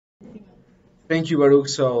Thank you, Baruch.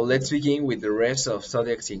 So let's begin with the rest of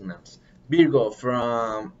Zodiac Signals. Virgo,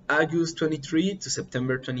 from August 23 to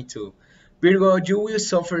September 22. Virgo, you will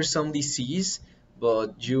suffer some disease,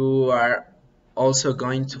 but you are also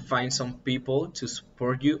going to find some people to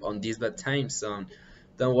support you on these bad times. So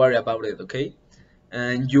don't worry about it, okay?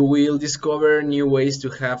 And you will discover new ways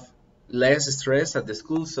to have less stress at the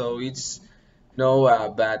school, so it's no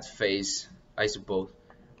bad phase, I suppose.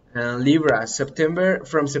 Libra, September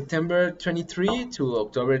from September 23 to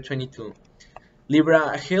October 22.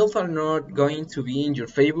 Libra, health are not going to be in your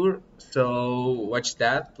favor, so watch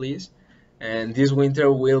that, please. And this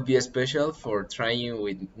winter will be special for trying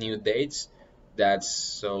with new dates. That's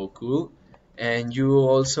so cool. And you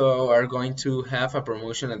also are going to have a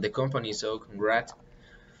promotion at the company, so congrats.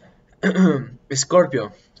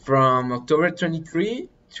 Scorpio, from October 23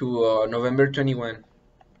 to November 21.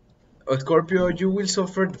 Scorpio, you will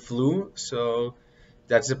suffer the flu, so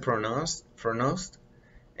that's the pronounced.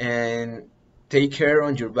 And take care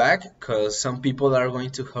on your back, because some people are going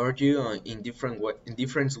to hurt you in different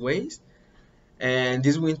ways. And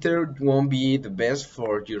this winter won't be the best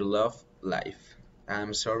for your love life.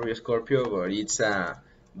 I'm sorry, Scorpio, but it's a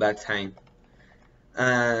bad time.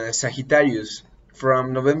 Sagittarius,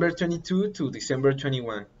 from November 22 to December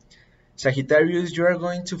 21. Sagittarius, you are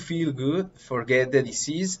going to feel good, forget the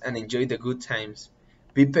disease, and enjoy the good times.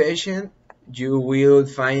 Be patient, you will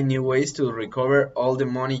find new ways to recover all the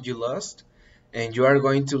money you lost, and you are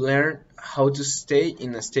going to learn how to stay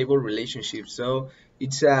in a stable relationship. So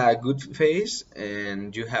it's a good phase,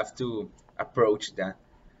 and you have to approach that.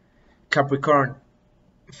 Capricorn,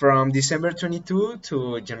 from December 22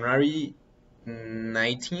 to January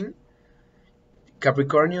 19.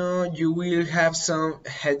 Capricornio, you will have some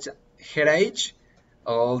headache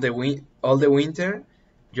all the winter.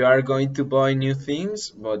 You are going to buy new things,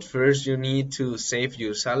 but first you need to save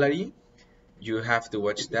your salary. You have to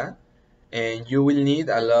watch that. And you will need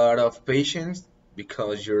a lot of patience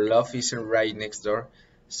because your love isn't right next door.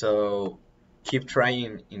 So keep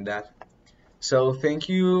trying in that. So thank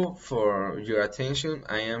you for your attention.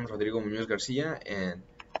 I am Rodrigo Muñoz Garcia, and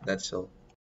that's all.